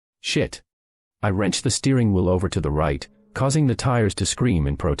Shit. I wrenched the steering wheel over to the right, causing the tires to scream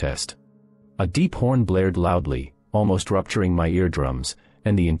in protest. A deep horn blared loudly, almost rupturing my eardrums,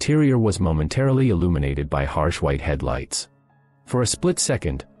 and the interior was momentarily illuminated by harsh white headlights. For a split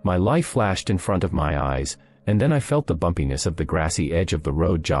second, my life flashed in front of my eyes, and then I felt the bumpiness of the grassy edge of the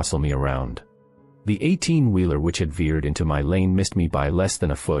road jostle me around. The 18-wheeler which had veered into my lane missed me by less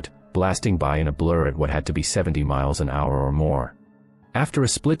than a foot, blasting by in a blur at what had to be 70 miles an hour or more. After a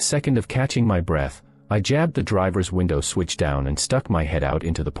split second of catching my breath, I jabbed the driver's window switch down and stuck my head out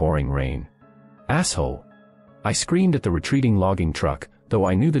into the pouring rain. Asshole! I screamed at the retreating logging truck, though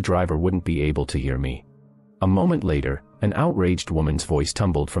I knew the driver wouldn't be able to hear me. A moment later, an outraged woman's voice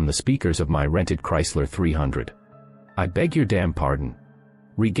tumbled from the speakers of my rented Chrysler 300. "I beg your damn pardon."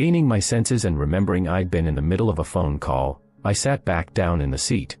 Regaining my senses and remembering I'd been in the middle of a phone call, I sat back down in the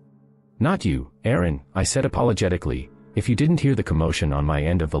seat. "Not you, Aaron," I said apologetically. "If you didn't hear the commotion on my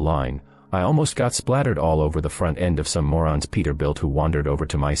end of the line, I almost got splattered all over the front end of some moron's Peterbilt who wandered over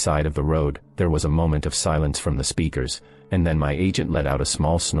to my side of the road." There was a moment of silence from the speakers, and then my agent let out a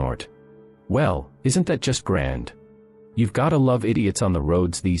small snort. "Well, isn't that just grand? You've gotta love idiots on the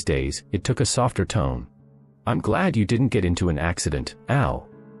roads these days." It took a softer tone. "I'm glad you didn't get into an accident, Al.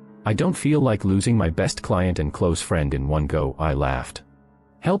 I don't feel like losing my best client and close friend in one go." I laughed.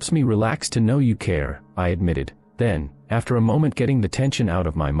 "Helps me relax to know you care," I admitted. Then, after a moment getting the tension out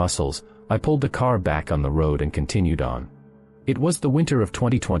of my muscles, I pulled the car back on the road and continued on. It was the winter of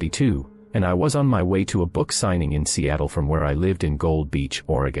 2022, and I was on my way to a book signing in Seattle from where I lived in Gold Beach,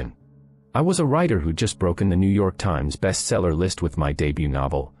 Oregon. I was a writer who'd just broken the New York Times bestseller list with my debut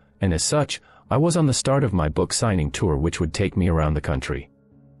novel, and as such, I was on the start of my book signing tour which would take me around the country.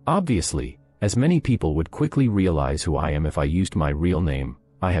 Obviously, as many people would quickly realize who I am if I used my real name,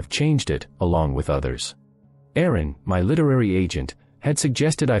 I have changed it, along with others. Aaron, my literary agent, had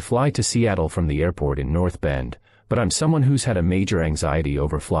suggested I fly to Seattle from the airport in North Bend, but I'm someone who's had a major anxiety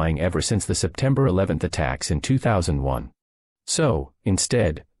over flying ever since the September 11th attacks in 2001. So,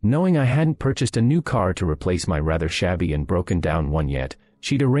 instead, knowing I hadn't purchased a new car to replace my rather shabby and broken down one yet,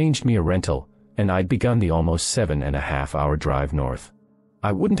 she'd arranged me a rental, and I'd begun the almost 7.5-hour drive north.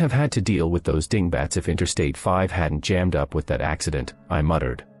 I wouldn't have had to deal with those dingbats if Interstate 5 hadn't jammed up with that accident, I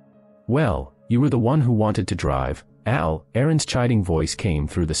muttered. "Well, you were the one who wanted to drive, Al." Aaron's chiding voice came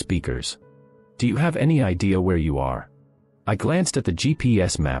through the speakers. "Do you have any idea where you are?" I glanced at the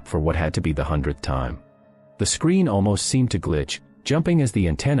GPS map for what had to be the 100th time. The screen almost seemed to glitch, jumping as the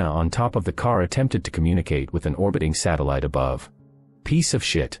antenna on top of the car attempted to communicate with an orbiting satellite above. "Piece of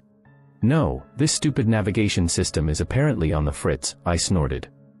shit. No, this stupid navigation system is apparently on the fritz," I snorted.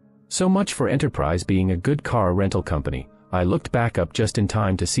 So much for Enterprise being a good car rental company. I looked back up just in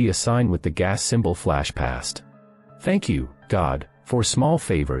time to see a sign with the gas symbol flash past. Thank you, God, for small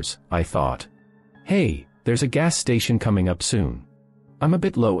favors, I thought. Hey, there's a gas station coming up soon. I'm a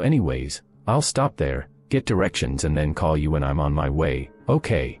bit low anyways. I'll stop there, get directions and then call you when I'm on my way,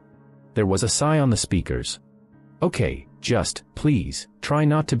 okay? There was a sigh on the speakers. Okay, just, please, try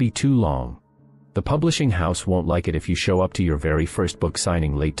not to be too long. The publishing house won't like it if you show up to your very first book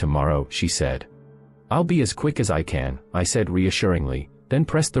signing late tomorrow, she said. I'll be as quick as I can, I said reassuringly, then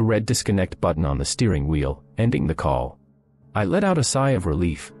pressed the red disconnect button on the steering wheel, ending the call. I let out a sigh of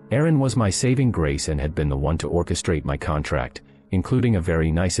relief. Erin was my saving grace and had been the one to orchestrate my contract, including a very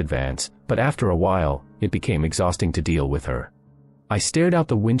nice advance, but after a while, it became exhausting to deal with her. I stared out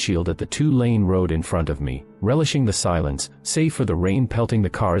the windshield at the two-lane road in front of me, relishing the silence, save for the rain pelting the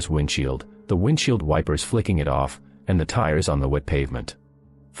car's windshield, the windshield wipers flicking it off, and the tires on the wet pavement.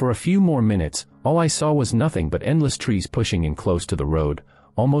 For a few more minutes, all I saw was nothing but endless trees pushing in close to the road,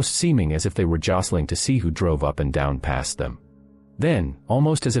 almost seeming as if they were jostling to see who drove up and down past them. Then,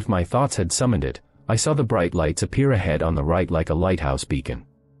 almost as if my thoughts had summoned it, I saw the bright lights appear ahead on the right like a lighthouse beacon.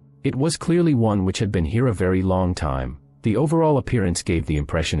 It was clearly one which had been here a very long time. The overall appearance gave the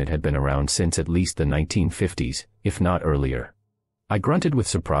impression it had been around since at least the 1950s, if not earlier. I grunted with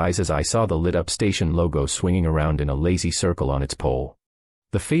surprise as I saw the lit-up station logo swinging around in a lazy circle on its pole.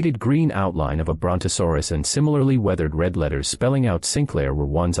 The faded green outline of a brontosaurus and similarly weathered red letters spelling out Sinclair were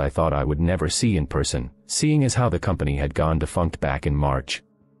ones I thought I would never see in person, seeing as how the company had gone defunct back in March.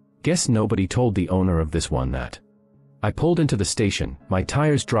 Guess nobody told the owner of this one that. I pulled into the station, my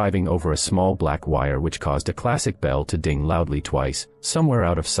tires driving over a small black wire which caused a classic bell to ding loudly twice, somewhere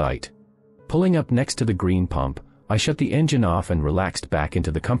out of sight. Pulling up next to the green pump, I shut the engine off and relaxed back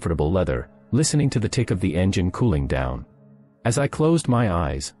into the comfortable leather, listening to the tick of the engine cooling down. As I closed my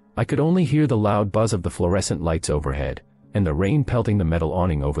eyes, I could only hear the loud buzz of the fluorescent lights overhead, and the rain pelting the metal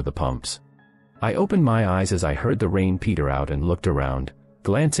awning over the pumps. I opened my eyes as I heard the rain peter out and looked around,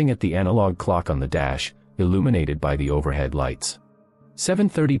 glancing at the analog clock on the dash, illuminated by the overhead lights.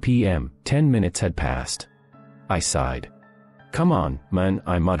 7:30 p.m., 10 minutes had passed. I sighed. "Come on, man,"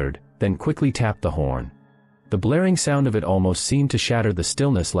 I muttered, then quickly tapped the horn. The blaring sound of it almost seemed to shatter the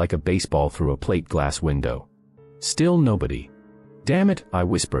stillness like a baseball through a plate glass window. Still nobody. "Damn it," I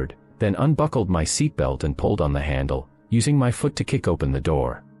whispered, then unbuckled my seatbelt and pulled on the handle, using my foot to kick open the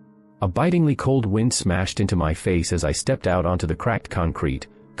door. A bitingly cold wind smashed into my face as I stepped out onto the cracked concrete,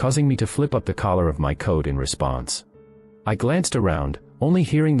 causing me to flip up the collar of my coat in response. I glanced around, only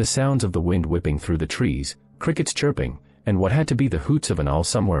hearing the sounds of the wind whipping through the trees, crickets chirping, and what had to be the hoots of an owl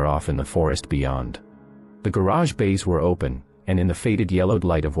somewhere off in the forest beyond. The garage bays were open, and in the faded yellowed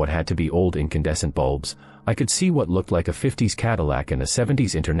light of what had to be old incandescent bulbs, I could see what looked like a 50s Cadillac and a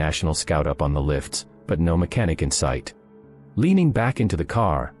 70s International Scout up on the lifts, but no mechanic in sight. Leaning back into the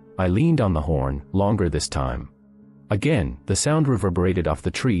car, I leaned on the horn, longer this time. Again, the sound reverberated off the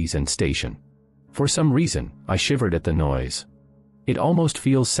trees and station. For some reason, I shivered at the noise. It almost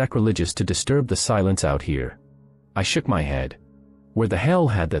feels sacrilegious to disturb the silence out here. I shook my head. Where the hell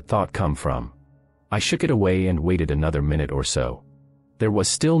had that thought come from? I shook it away and waited another minute or so. There was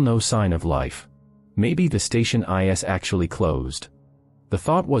still no sign of life. Maybe the station is actually closed. The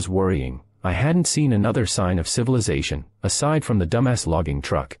thought was worrying. I hadn't seen another sign of civilization, aside from the dumbass logging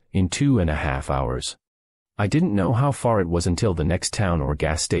truck, in 2.5 hours. I didn't know how far it was until the next town or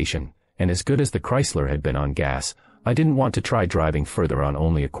gas station, and as good as the Chrysler had been on gas, I didn't want to try driving further on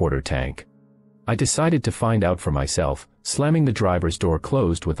only a quarter tank. I decided to find out for myself, slamming the driver's door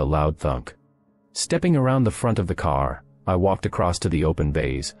closed with a loud thunk. Stepping around the front of the car, I walked across to the open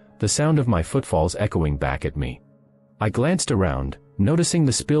bays, the sound of my footfalls echoing back at me. I glanced around, noticing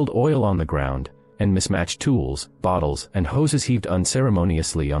the spilled oil on the ground, and mismatched tools, bottles, and hoses heaved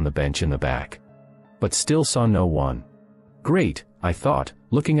unceremoniously on the bench in the back. But still saw no one. Great, I thought,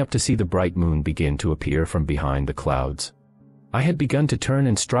 looking up to see the bright moon begin to appear from behind the clouds. I had begun to turn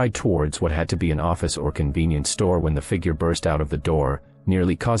and stride towards what had to be an office or convenience store when the figure burst out of the door,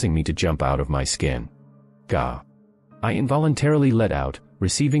 nearly causing me to jump out of my skin. Gah. I involuntarily let out,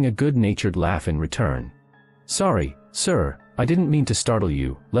 receiving a good-natured laugh in return. "Sorry, sir, I didn't mean to startle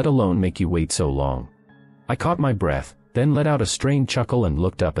you, let alone make you wait so long." I caught my breath, then let out a strained chuckle and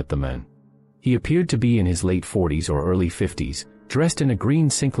looked up at the man. He appeared to be in his late 40s or early 50s, dressed in a green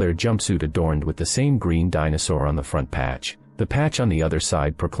Sinclair jumpsuit adorned with the same green dinosaur on the front patch. The patch on the other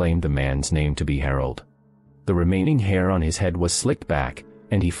side proclaimed the man's name to be Harold. The remaining hair on his head was slicked back,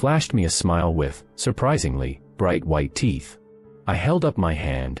 and he flashed me a smile with, surprisingly, bright white teeth. I held up my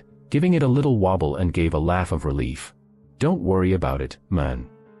hand, giving it a little wobble and gave a laugh of relief. "Don't worry about it, man."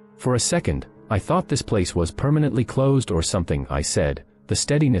 For a second, I thought this place was permanently closed or something, I said, the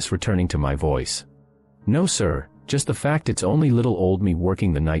steadiness returning to my voice. "No sir, just the fact it's only little old me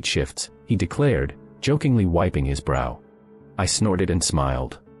working the night shifts," he declared, jokingly wiping his brow. I snorted and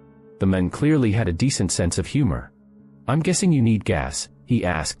smiled. The man clearly had a decent sense of humor. "I'm guessing you need gas," he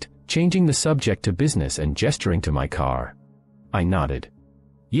asked, changing the subject to business and gesturing to my car. I nodded.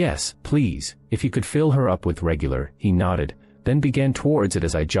 "Yes, please, if you could fill her up with regular," he nodded, then began towards it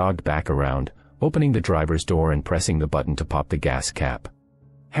as I jogged back around, opening the driver's door and pressing the button to pop the gas cap.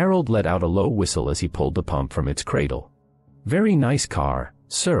 Harold let out a low whistle as he pulled the pump from its cradle. "Very nice car,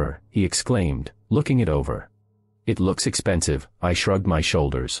 sir," he exclaimed, looking it over. "It looks expensive," I shrugged my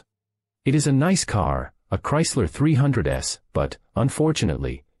shoulders. "It is a nice car, a Chrysler 300S, but,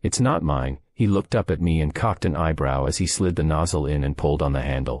 unfortunately, it's not mine." He looked up at me and cocked an eyebrow as he slid the nozzle in and pulled on the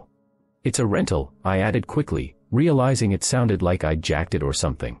handle. "It's a rental," I added quickly, realizing it sounded like I'd jacked it or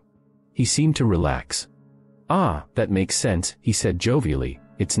something. He seemed to relax. "Ah, that makes sense," he said jovially.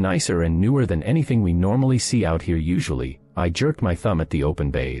 "It's nicer and newer than anything we normally see out here usually." I jerked my thumb at the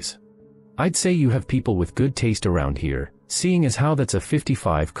open bays. "I'd say you have people with good taste around here, seeing as how that's a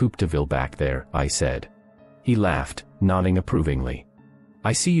 55 Coupe de Ville back there," I said. He laughed, nodding approvingly.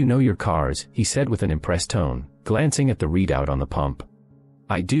 "I see you know your cars," he said with an impressed tone, glancing at the readout on the pump.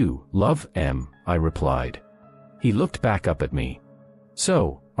 "I do, love, I replied. He looked back up at me.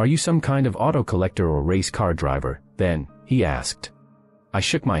 "So, are you some kind of auto collector or race car driver, then?" he asked. I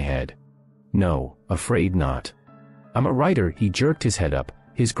shook my head. "No, afraid not. I'm a writer." He jerked his head up,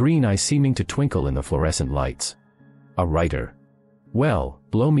 his green eyes seeming to twinkle in the fluorescent lights. "A writer? Well,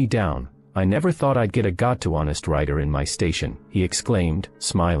 blow me down. I never thought I'd get a got-to-honest writer in my station," he exclaimed,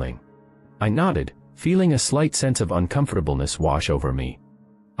 smiling. I nodded, feeling a slight sense of uncomfortableness wash over me.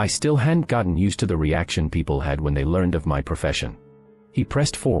 I still hadn't gotten used to the reaction people had when they learned of my profession. He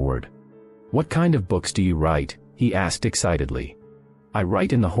pressed forward. "What kind of books do you write?" he asked excitedly. "I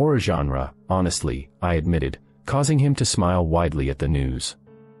write in the horror genre, honestly," I admitted, causing him to smile widely at the news.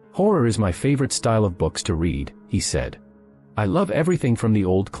 "Horror is my favorite style of books to read," he said. "I love everything from the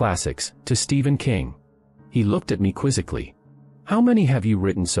old classics to Stephen King." He looked at me quizzically. "How many have you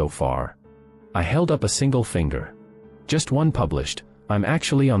written so far?" I held up a single finger. "Just one published. I'm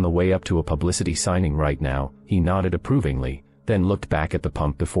actually on the way up to a publicity signing right now," he nodded approvingly, then looked back at the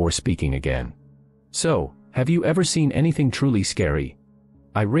pump before speaking again. "So, have you ever seen anything truly scary?"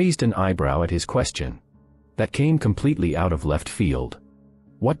 I raised an eyebrow at his question. That came completely out of left field.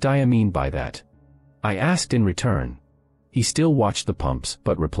 "What do you mean by that?" I asked in return. He still watched the pumps,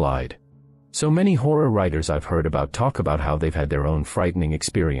 but replied. "So many horror writers I've heard about talk about how they've had their own frightening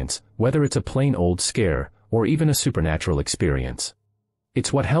experience, whether it's a plain old scare, or even a supernatural experience.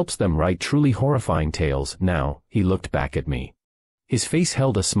 It's what helps them write truly horrifying tales." Now, he looked back at me. His face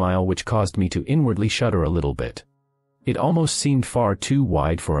held a smile which caused me to inwardly shudder a little bit. It almost seemed far too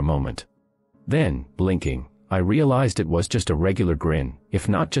wide for a moment. Then, blinking, I realized it was just a regular grin, if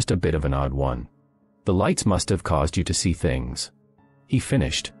not just a bit of an odd one. "The lights must have caused you to see things," he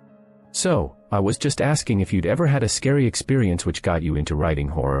finished. "So, I was just asking if you'd ever had a scary experience which got you into writing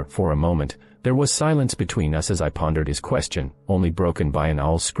horror." For a moment, there was silence between us as I pondered his question, only broken by an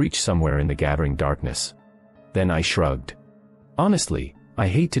owl screech somewhere in the gathering darkness. Then I shrugged. "Honestly, I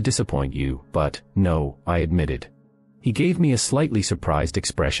hate to disappoint you, but, no," I admitted. He gave me a slightly surprised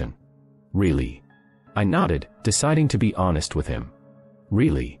expression. "Really?" I nodded, deciding to be honest with him.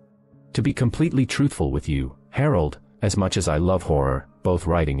 "Really? To be completely truthful with you, Harold, as much as I love horror, both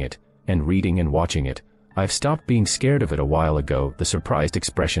writing it, and reading and watching it, I've stopped being scared of it a while ago." The surprised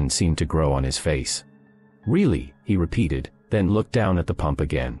expression seemed to grow on his face. "Really?" he repeated, then looked down at the pump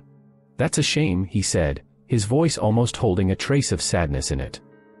again. "That's a shame," he said, his voice almost holding a trace of sadness in it.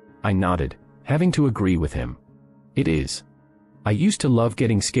 I nodded, having to agree with him. "It is. I used to love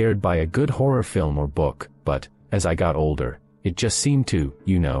getting scared by a good horror film or book, but, as I got older, it just seemed to,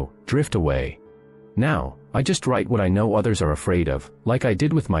 drift away. Now, I just write what I know others are afraid of, like I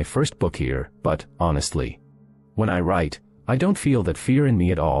did with my first book here, but, honestly, when I write, I don't feel that fear in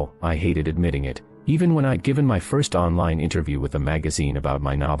me at all." I hated admitting it. Even when I'd given my first online interview with a magazine about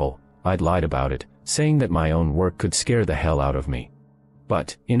my novel, I'd lied about it, saying that my own work could scare the hell out of me.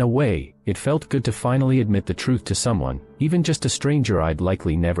 But, in a way, it felt good to finally admit the truth to someone, even just a stranger I'd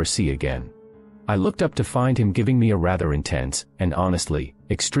likely never see again. I looked up to find him giving me a rather intense, and honestly,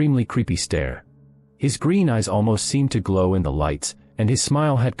 extremely creepy stare. His green eyes almost seemed to glow in the lights, and his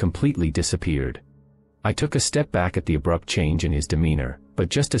smile had completely disappeared. I took a step back at the abrupt change in his demeanor, but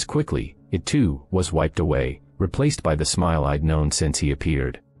just as quickly, it too, was wiped away, replaced by the smile I'd known since he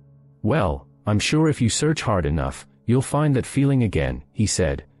appeared. "Well, I'm sure if you search hard enough, you'll find that feeling again," he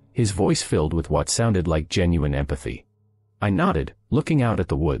said, his voice filled with what sounded like genuine empathy. I nodded, looking out at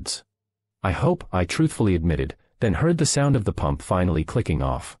the woods. "I hope," I truthfully admitted, then heard the sound of the pump finally clicking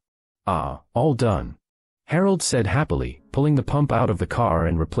off. "Ah, all done," Harold said happily, pulling the pump out of the car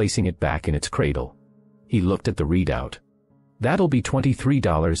and replacing it back in its cradle. He looked at the readout. "That'll be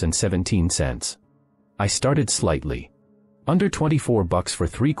 $23.17. I started slightly. Under $24 for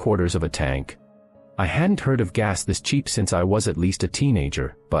 3/4 of a tank. I hadn't heard of gas this cheap since I was at least a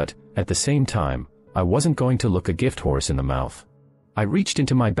teenager, but, at the same time, I wasn't going to look a gift horse in the mouth. I reached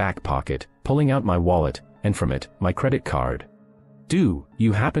into my back pocket, pulling out my wallet, and from it, my credit card. "Do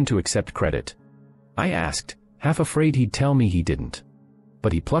you happen to accept credit?" I asked, half afraid he'd tell me he didn't.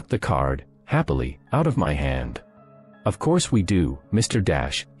 But he plucked the card, happily, out of my hand. "Of course we do, Mr.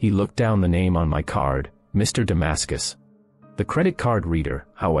 Dash." He looked down the name on my card, Mr. Damascus. "The credit card reader,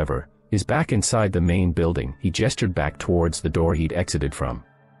 however, is back inside the main building." He gestured back towards the door he'd exited from.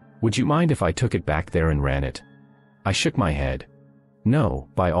 "Would you mind if I took it back there and ran it?" I shook my head. "No,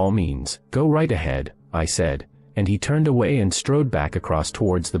 by all means, go right ahead," I said, and he turned away and strode back across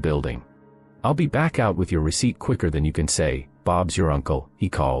towards the building. "I'll be back out with your receipt quicker than you can say, Bob's your uncle," he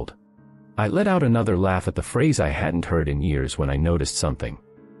called. I let out another laugh at the phrase I hadn't heard in years when I noticed something.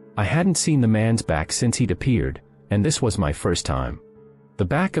 I hadn't seen the man's back since he'd appeared, and this was my first time. The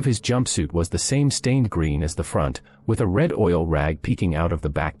back of his jumpsuit was the same stained green as the front, with a red oil rag peeking out of the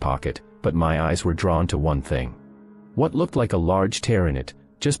back pocket, but my eyes were drawn to one thing. What looked like a large tear in it,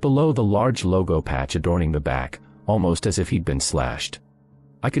 just below the large logo patch adorning the back, almost as if he'd been slashed.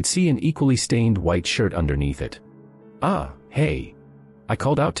 I could see an equally stained white shirt underneath it. "Ah, hey!" I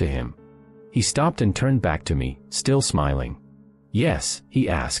called out to him. He stopped and turned back to me, still smiling. "Yes?" he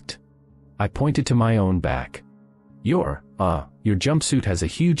asked. I pointed to my own back. Your jumpsuit has a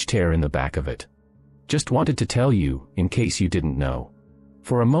huge tear in the back of it. Just wanted to tell you, in case you didn't know."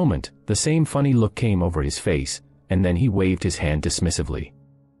 For a moment, the same funny look came over his face, and then he waved his hand dismissively.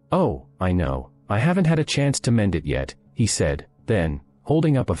 "Oh, I know," "I haven't had a chance to mend it yet," he said, then,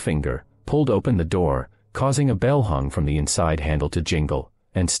 holding up a finger, pulled open the door, causing a bell hung from the inside handle to jingle,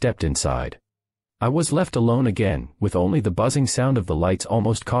 and stepped inside. I was left alone again, with only the buzzing sound of the lights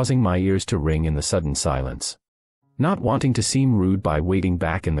almost causing my ears to ring in the sudden silence. Not wanting to seem rude by waiting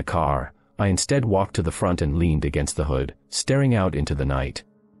back in the car, I instead walked to the front and leaned against the hood, staring out into the night.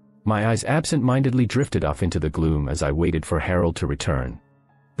 My eyes absent-mindedly drifted off into the gloom as I waited for Harold to return.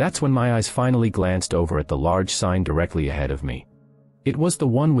 That's when my eyes finally glanced over at the large sign directly ahead of me. It was the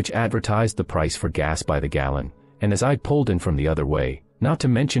one which advertised the price for gas by the gallon, and as I pulled in from the other way, not to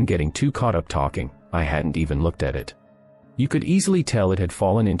mention getting too caught up talking, I hadn't even looked at it. You could easily tell it had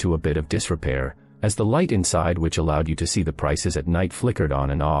fallen into a bit of disrepair, as the light inside, which allowed you to see the prices at night, flickered on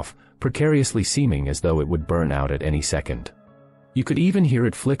and off, precariously seeming as though it would burn out at any second. You could even hear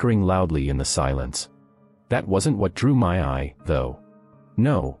it flickering loudly in the silence. That wasn't what drew my eye, though.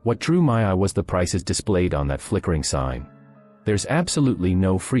 No, what drew my eye was the prices displayed on that flickering sign. "There's absolutely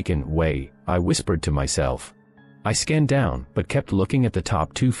no freaking way," I whispered to myself. I scanned down, but kept looking at the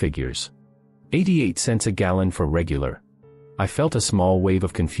top two figures. 88 cents a gallon for regular. I felt a small wave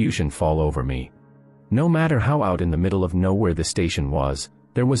of confusion fall over me. No matter how out in the middle of nowhere the station was,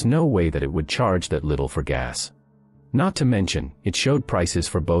 there was no way that it would charge that little for gas. Not to mention, it showed prices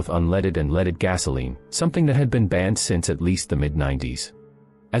for both unleaded and leaded gasoline, something that had been banned since at least the mid-90s.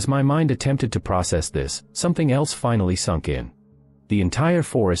 As my mind attempted to process this, something else finally sunk in. The entire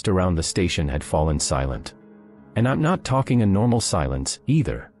forest around the station had fallen silent. And I'm not talking a normal silence,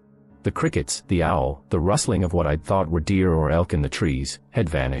 either. The crickets, the owl, the rustling of what I'd thought were deer or elk in the trees, had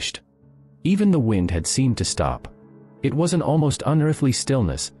vanished. Even the wind had seemed to stop. It was an almost unearthly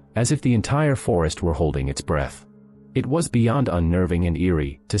stillness, as if the entire forest were holding its breath. It was beyond unnerving and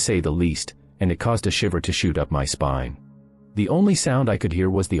eerie, to say the least, and it caused a shiver to shoot up my spine. The only sound I could hear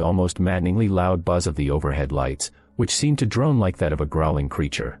was the almost maddeningly loud buzz of the overhead lights, which seemed to drone like that of a growling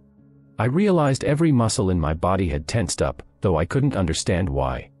creature. I realized every muscle in my body had tensed up, though I couldn't understand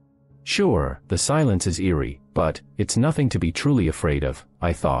why. Sure, the silence is eerie, but it's nothing to be truly afraid of,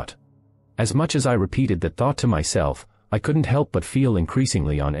 I thought. As much as I repeated that thought to myself, I couldn't help but feel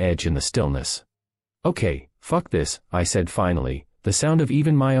increasingly on edge in the stillness. "Okay, fuck this," I said finally, the sound of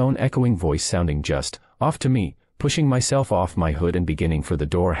even my own echoing voice sounding just off to me, pushing myself off my hood and beginning for the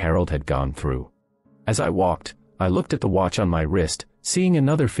door Harold had gone through. As I walked, I looked at the watch on my wrist, seeing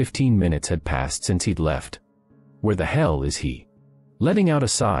another 15 minutes had passed since he'd left. Where the hell is he? Letting out a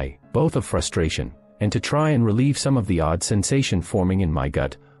sigh, both of frustration, and to try and relieve some of the odd sensation forming in my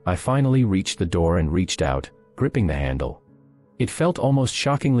gut, I finally reached the door and reached out, gripping the handle. It felt almost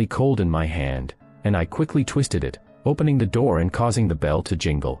shockingly cold in my hand, and I quickly twisted it, opening the door and causing the bell to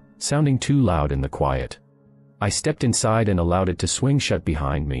jingle, sounding too loud in the quiet. I stepped inside and allowed it to swing shut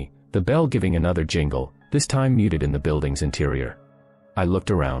behind me, the bell giving another jingle, this time muted in the building's interior. I looked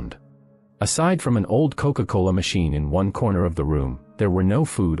around. Aside from an old Coca-Cola machine in one corner of the room, there were no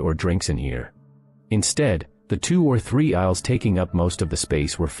food or drinks in here. Instead, the 2 or 3 aisles taking up most of the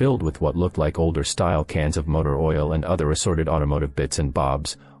space were filled with what looked like older-style cans of motor oil and other assorted automotive bits and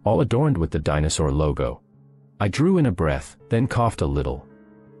bobs, all adorned with the dinosaur logo. I drew in a breath, then coughed a little.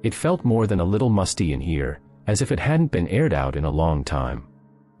 It felt more than a little musty in here, as if it hadn't been aired out in a long time.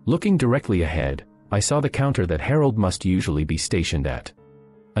 Looking directly ahead, I saw the counter that Harold must usually be stationed at.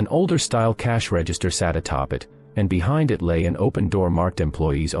 An older-style cash register sat atop it, and behind it lay an open door marked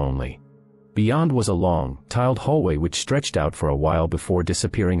 "Employees Only." Beyond was a long, tiled hallway which stretched out for a while before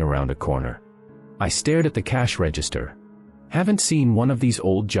disappearing around a corner. I stared at the cash register. Haven't seen one of these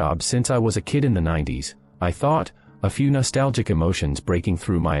old jobs since I was a kid in the 90s, I thought, a few nostalgic emotions breaking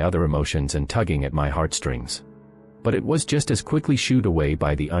through my other emotions and tugging at my heartstrings. But it was just as quickly shooed away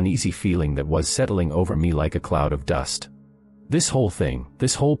by the uneasy feeling that was settling over me like a cloud of dust. This whole thing,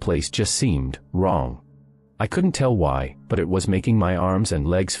 this whole place just seemed wrong. I couldn't tell why, but it was making my arms and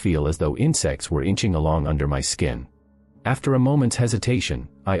legs feel as though insects were inching along under my skin. After a moment's hesitation,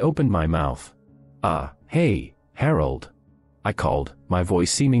 I opened my mouth. Hey, Harold," I called, my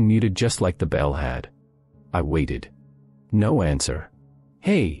voice seeming muted just like the bell had. I waited. No answer.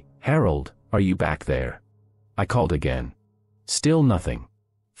 "Hey, Harold, are you back there?" I called again. Still nothing.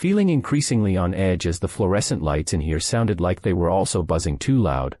 Feeling increasingly on edge as the fluorescent lights in here sounded like they were also buzzing too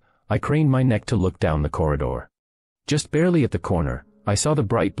loud, I craned my neck to look down the corridor. Just barely at the corner, I saw the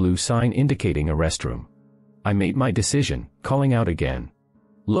bright blue sign indicating a restroom. I made my decision, calling out again.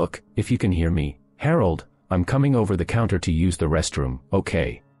 "Look, if you can hear me, Harold, I'm coming over the counter to use the restroom,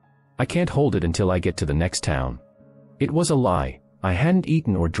 okay? I can't hold it until I get to the next town." It was a lie. I hadn't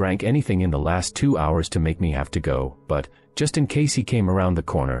eaten or drank anything in the last 2 hours to make me have to go, but, just in case he came around the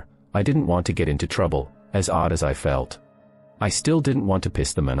corner, I didn't want to get into trouble, as odd as I felt. I still didn't want to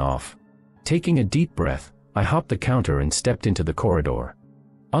piss the men off. Taking a deep breath, I hopped the counter and stepped into the corridor.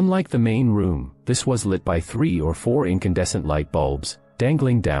 Unlike the main room, this was lit by 3 or 4 incandescent light bulbs,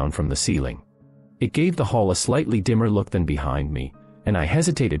 dangling down from the ceiling. It gave the hall a slightly dimmer look than behind me, and I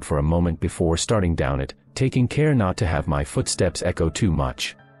hesitated for a moment before starting down it, taking care not to have my footsteps echo too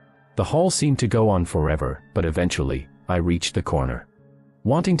much. The hall seemed to go on forever, but eventually, I reached the corner.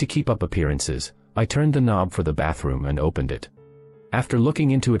 Wanting to keep up appearances, I turned the knob for the bathroom and opened it. After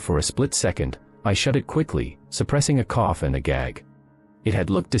looking into it for a split second, I shut it quickly, suppressing a cough and a gag. It had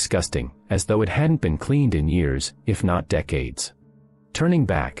looked disgusting, as though it hadn't been cleaned in years, if not decades. Turning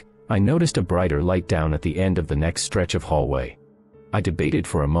back, I noticed a brighter light down at the end of the next stretch of hallway. I debated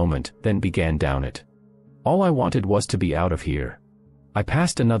for a moment, then began down it. All I wanted was to be out of here. I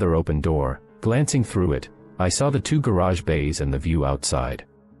passed another open door. Glancing through it, I saw the 2 garage bays and the view outside.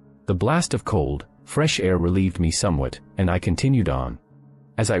 The blast of cold, fresh air relieved me somewhat, and I continued on.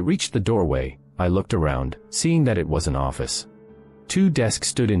 As I reached the doorway, I looked around, seeing that it was an office. 2 desks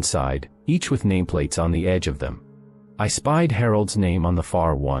stood inside, each with nameplates on the edge of them. I spied Harold's name on the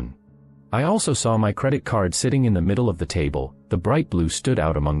far one. I also saw my credit card sitting in the middle of the table. The bright blue stood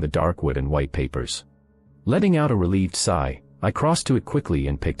out among the dark wood and white papers. Letting out a relieved sigh, I crossed to it quickly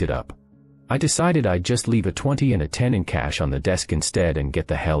and picked it up. I decided I'd just leave a 20 and a 10 in cash on the desk instead and get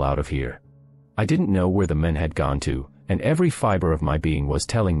the hell out of here. I didn't know where the men had gone to, and every fiber of my being was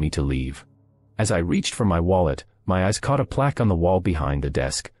telling me to leave. As I reached for my wallet, my eyes caught a plaque on the wall behind the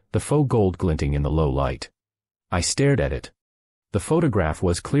desk, the faux gold glinting in the low light. I stared at it. The photograph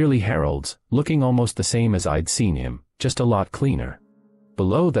was clearly Harold's, looking almost the same as I'd seen him, just a lot cleaner.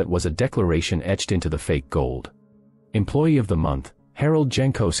 Below that was a declaration etched into the fake gold. Employee of the month, Harold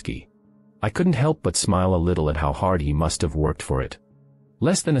Jankowski. I couldn't help but smile a little at how hard he must have worked for it.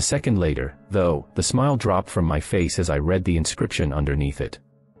 Less than a second later, though, the smile dropped from my face as I read the inscription underneath it.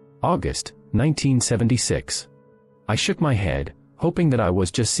 August, 1976. I shook my head, hoping that I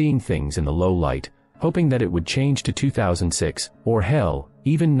was just seeing things in the low light, hoping that it would change to 2006, or hell,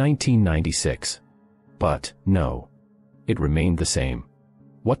 even 1996. But, no. It remained the same.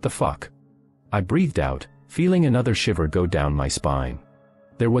 What the fuck? I breathed out, feeling another shiver go down my spine.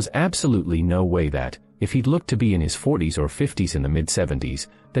 There was absolutely no way that, if he'd looked to be in his 40s or 50s in the mid-70s,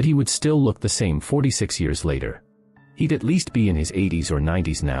 that he would still look the same 46 years later. He'd at least be in his 80s or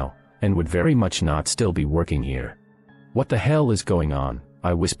 90s now, and would very much not still be working here. What the hell is going on?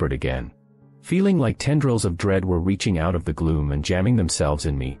 I whispered again. Feeling like tendrils of dread were reaching out of the gloom and jamming themselves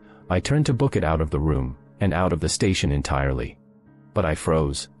in me, I turned to book it out of the room, and out of the station entirely. But I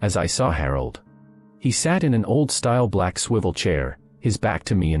froze, as I saw Harold. He sat in an old-style black swivel chair, his back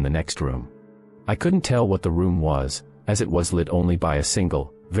to me in the next room. I couldn't tell what the room was, as it was lit only by a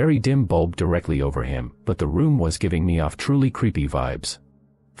single, very dim bulb directly over him, but the room was giving me off truly creepy vibes.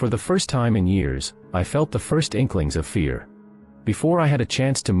 For the first time in years, I felt the first inklings of fear. Before I had a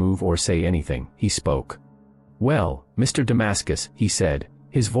chance to move or say anything, he spoke. "Well, Mr. Damascus," he said,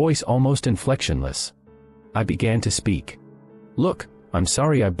 his voice almost inflectionless. I began to speak. "Look, I'm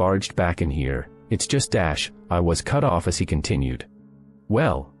sorry I barged back in here, it's just I was cut off," as he continued.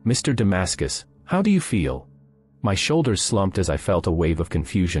 "Well, Mr. Damascus, how do you feel?" My shoulders slumped as I felt a wave of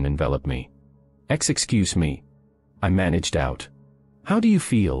confusion envelop me. Excuse me," I managed out. "How do you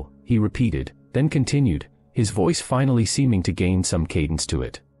feel?" he repeated, then continued, his voice finally seeming to gain some cadence to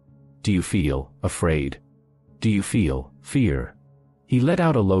it. "Do you feel afraid? Do you feel fear?" He let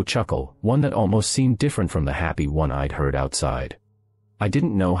out a low chuckle, one that almost seemed different from the happy one I'd heard outside. I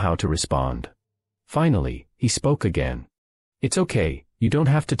didn't know how to respond. Finally, he spoke again. "It's okay, you don't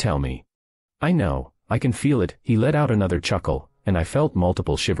have to tell me. I know, I can feel it." He let out another chuckle, and I felt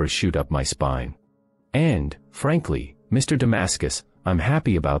multiple shivers shoot up my spine. "And, frankly, Mr. Damascus, I'm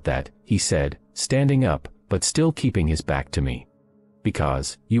happy about that," he said, standing up, but still keeping his back to me.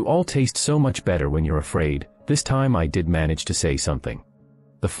 "Because, you all taste so much better when you're afraid." This time I did manage to say something.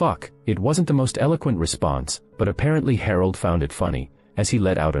 The fuck, it wasn't the most eloquent response, but apparently Harold found it funny, as he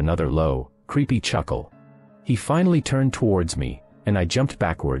let out another low, creepy chuckle. He finally turned towards me, and I jumped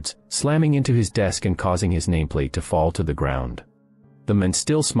backwards, slamming into his desk and causing his nameplate to fall to the ground. The man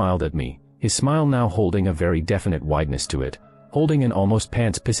still smiled at me, his smile now holding a very definite wideness to it, holding an almost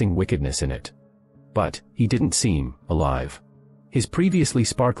pants-pissing wickedness in it. But, he didn't seem alive. His previously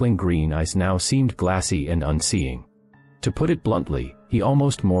sparkling green eyes now seemed glassy and unseeing. To put it bluntly, he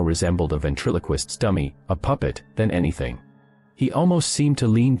almost more resembled a ventriloquist's dummy, a puppet, than anything. He almost seemed to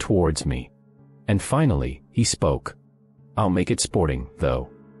lean towards me. And finally, he spoke. "I'll make it sporting, though.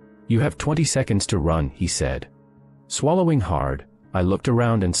 You have 20 seconds to run," he said. Swallowing hard, I looked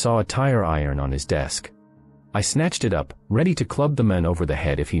around and saw a tire iron on his desk. I snatched it up, ready to club the man over the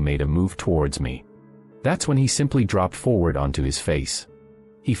head if he made a move towards me. That's when he simply dropped forward onto his face.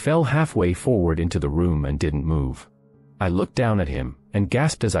 He fell halfway forward into the room and didn't move. I looked down at him, and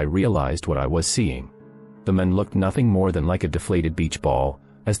gasped as I realized what I was seeing. The man looked nothing more than like a deflated beach ball,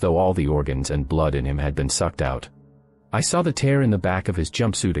 as though all the organs and blood in him had been sucked out. I saw the tear in the back of his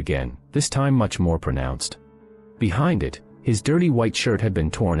jumpsuit again, this time much more pronounced. Behind it, his dirty white shirt had been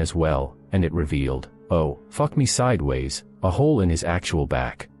torn as well, and it revealed, oh, fuck me sideways, a hole in his actual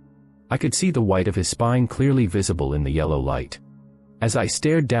back. I could see the white of his spine clearly visible in the yellow light. As I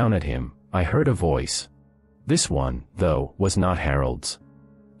stared down at him, I heard a voice. This one, though, was not Harold's.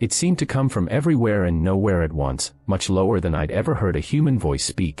 It seemed to come from everywhere and nowhere at once, much lower than I'd ever heard a human voice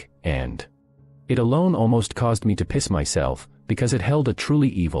speak, and it alone almost caused me to piss myself, because it held a truly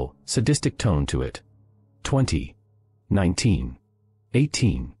evil, sadistic tone to it. 20. 19.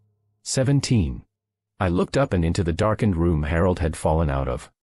 18. 17. I looked up and into the darkened room Harold had fallen out of.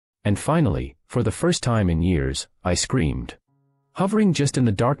 And finally, for the first time in years, I screamed. Hovering just in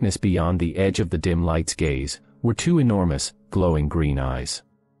the darkness beyond the edge of the dim light's gaze, were two enormous, glowing green eyes.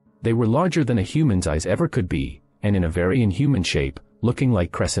 They were larger than a human's eyes ever could be, and in a very inhuman shape, looking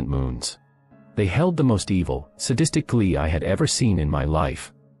like crescent moons. They held the most evil, sadistic glee I had ever seen in my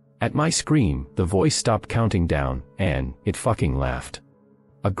life. At my scream, the voice stopped counting down, and it fucking laughed.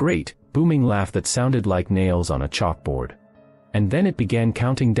 A great, booming laugh that sounded like nails on a chalkboard. And then it began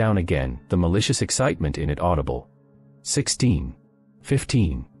counting down again, the malicious excitement in it audible. 16.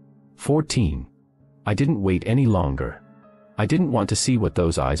 15. 14. I didn't wait any longer. I didn't want to see what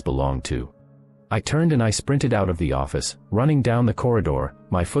those eyes belonged to. I turned and I sprinted out of the office, running down the corridor,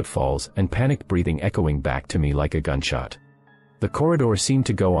 my footfalls and panicked breathing echoing back to me like a gunshot. The corridor seemed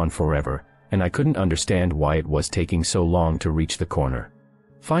to go on forever, and I couldn't understand why it was taking so long to reach the corner.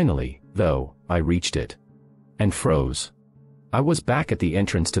 Finally, though, I reached it. And froze. I was back at the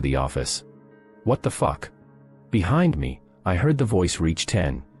entrance to the office. What the fuck? Behind me, I heard the voice reach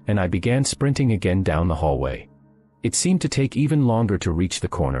 10, and I began sprinting again down the hallway. It seemed to take even longer to reach the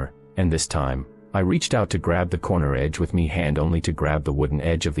corner, and this time, I reached out to grab the corner edge with me hand only to grab the wooden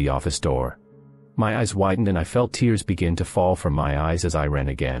edge of the office door. My eyes widened and I felt tears begin to fall from my eyes as I ran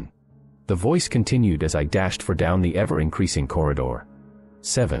again. The voice continued as I dashed for down the ever-increasing corridor.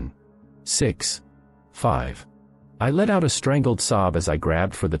 7. 6. 5. I let out a strangled sob as I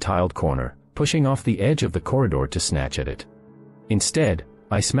grabbed for the tiled corner, pushing off the edge of the corridor to snatch at it. Instead,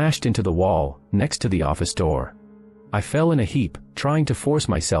 I smashed into the wall, next to the office door. I fell in a heap, trying to force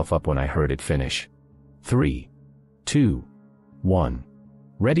myself up when I heard it finish. 3. 2. 1.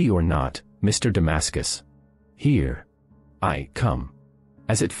 Ready or not, Mr. Damascus. Here. I come.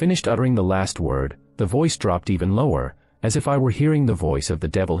 As it finished uttering the last word, the voice dropped even lower, as if I were hearing the voice of the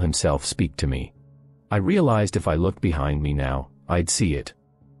devil himself speak to me. I realized if I looked behind me now, I'd see it.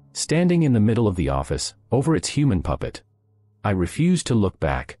 Standing in the middle of the office, over its human puppet. I refused to look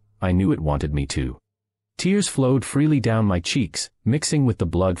back, I knew it wanted me to. Tears flowed freely down my cheeks, mixing with the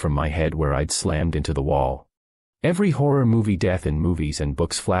blood from my head where I'd slammed into the wall. Every horror movie death in movies and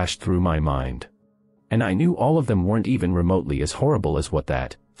books flashed through my mind. And I knew all of them weren't even remotely as horrible as what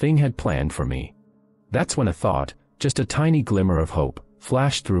that thing had planned for me. That's when a thought, just a tiny glimmer of hope,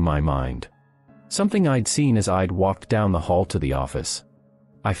 flashed through my mind. Something I'd seen as I'd walked down the hall to the office.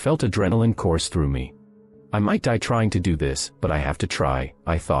 I felt adrenaline course through me. I might die trying to do this, but I have to try,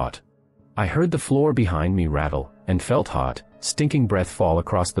 I thought. I heard the floor behind me rattle, and felt hot, stinking breath fall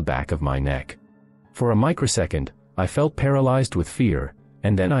across the back of my neck. For a microsecond, I felt paralyzed with fear,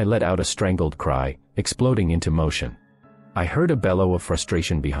 and then I let out a strangled cry, exploding into motion. I heard a bellow of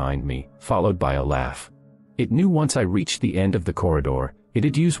frustration behind me, followed by a laugh. It knew once I reached the end of the corridor,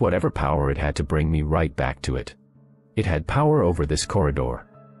 it'd use whatever power it had to bring me right back to it. It had power over this corridor.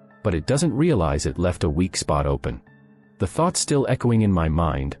 But it doesn't realize it left a weak spot open. The thought still echoing in my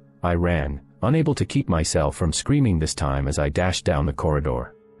mind, I ran, unable to keep myself from screaming this time as I dashed down the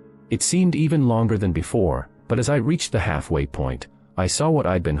corridor. It seemed even longer than before, but as I reached the halfway point, I saw what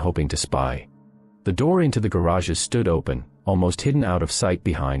I'd been hoping to spy. The door into the garages stood open, almost hidden out of sight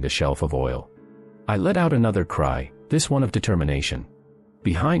behind a shelf of oil. I let out another cry, this one of determination.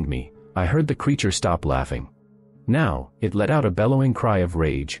 Behind me, I heard the creature stop laughing. Now, it let out a bellowing cry of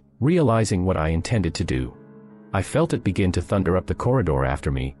rage, realizing what I intended to do. I felt it begin to thunder up the corridor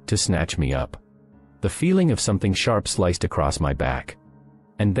after me, to snatch me up. The feeling of something sharp sliced across my back.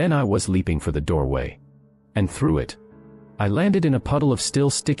 And then I was leaping for the doorway. And through it. I landed in a puddle of still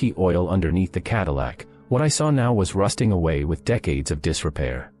sticky oil underneath the Cadillac. What I saw now was rusting away with decades of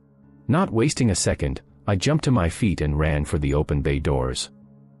disrepair. Not wasting a second, I jumped to my feet and ran for the open bay doors.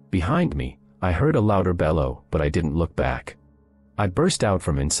 Behind me, I heard a louder bellow, but I didn't look back. I burst out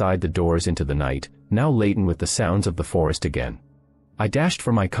from inside the doors into the night, now laden with the sounds of the forest again. I dashed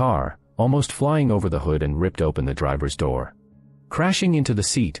for my car, almost flying over the hood, and ripped open the driver's door. Crashing into the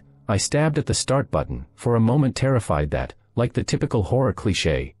seat, I stabbed at the start button, for a moment terrified that, like the typical horror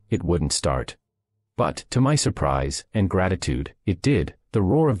cliché, it wouldn't start. But, to my surprise and gratitude, it did, the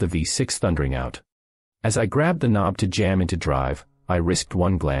roar of the V6 thundering out. As I grabbed the knob to jam into drive, I risked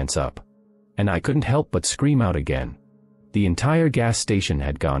one glance up. And I couldn't help but scream out again. The entire gas station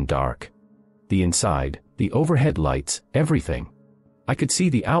had gone dark. The inside, the overhead lights, everything. I could see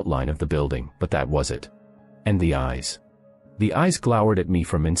the outline of the building, but that was it. And the eyes. The eyes glowered at me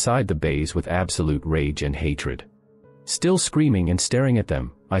from inside the bays with absolute rage and hatred. Still screaming and staring at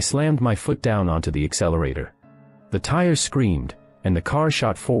them, I slammed my foot down onto the accelerator. The tires screamed, and the car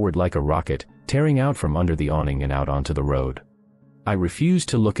shot forward like a rocket, tearing out from under the awning and out onto the road. I refused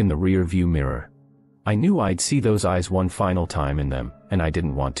to look in the rear view mirror. I knew I'd see those eyes one final time in them, and I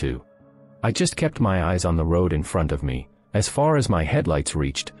didn't want to. I just kept my eyes on the road in front of me, as far as my headlights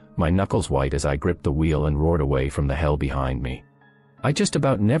reached, my knuckles white as I gripped the wheel and roared away from the hell behind me. I just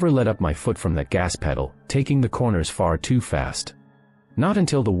about never let up my foot from that gas pedal, taking the corners far too fast. Not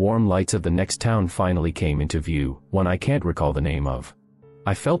until the warm lights of the next town finally came into view, one I can't recall the name of.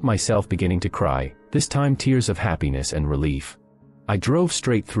 I felt myself beginning to cry, this time tears of happiness and relief. I drove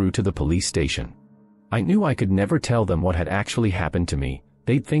straight through to the police station. I knew I could never tell them what had actually happened to me,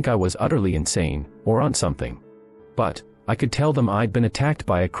 they'd think I was utterly insane, or on something. But, I could tell them I'd been attacked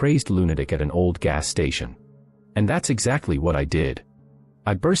by a crazed lunatic at an old gas station. And that's exactly what I did.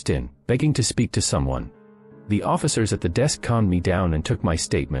 I burst in, begging to speak to someone. The officers at the desk calmed me down and took my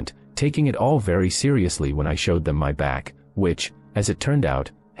statement, taking it all very seriously when I showed them my back, which, as it turned out,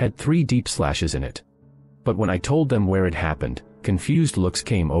 had 3 deep slashes in it. But when I told them where it happened, confused looks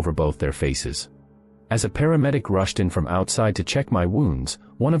came over both their faces. As a paramedic rushed in from outside to check my wounds,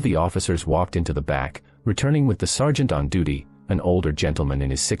 one of the officers walked into the back, returning with the sergeant on duty, an older gentleman in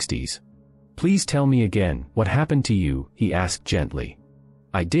his 60s. "Please tell me again, what happened to you?" he asked gently.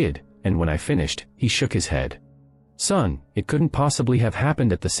 I did, and when I finished, he shook his head. "Son, it couldn't possibly have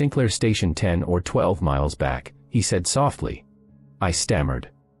happened at the Sinclair station 10 or 12 miles back," he said softly. I stammered.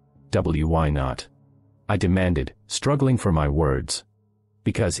 "Why not?" I demanded, struggling for my words.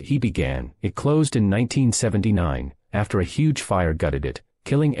 "Because," he began, "it closed in 1979, after a huge fire gutted it,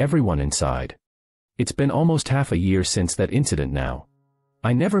 killing everyone inside. It's been almost half a year since that incident now.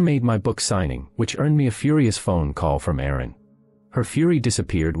 I never made my book signing, which earned me a furious phone call from Erin. Her fury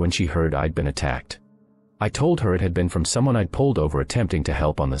disappeared when she heard I'd been attacked. I told her it had been from someone I'd pulled over attempting to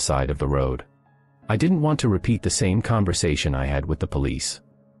help on the side of the road. I didn't want to repeat the same conversation I had with the police.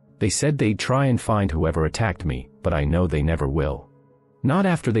 They said they'd try and find whoever attacked me, but I know they never will. Not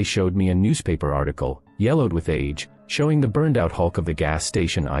after they showed me a newspaper article, yellowed with age, showing the burned-out hulk of the gas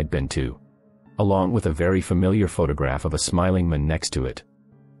station I'd been to, along with a very familiar photograph of a smiling man next to it.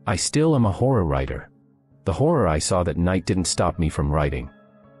 I still am a horror writer. The horror I saw that night didn't stop me from writing.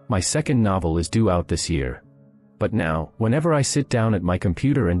 My second novel is due out this year. But now, whenever I sit down at my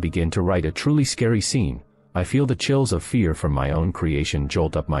computer and begin to write a truly scary scene, I feel the chills of fear from my own creation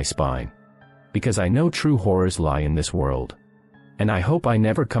jolt up my spine. Because I know true horrors lie in this world. And I hope I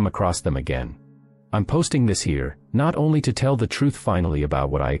never come across them again. I'm posting this here, not only to tell the truth finally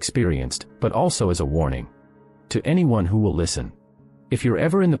about what I experienced, but also as a warning. To anyone who will listen. If you're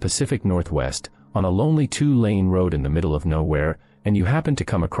ever in the Pacific Northwest, on a lonely 2-lane road in the middle of nowhere, and you happen to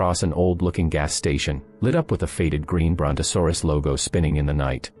come across an old-looking gas station, lit up with a faded green Brontosaurus logo spinning in the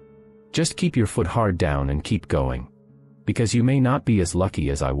night, just keep your foot hard down and keep going. Because you may not be as lucky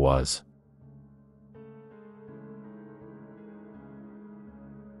as I was.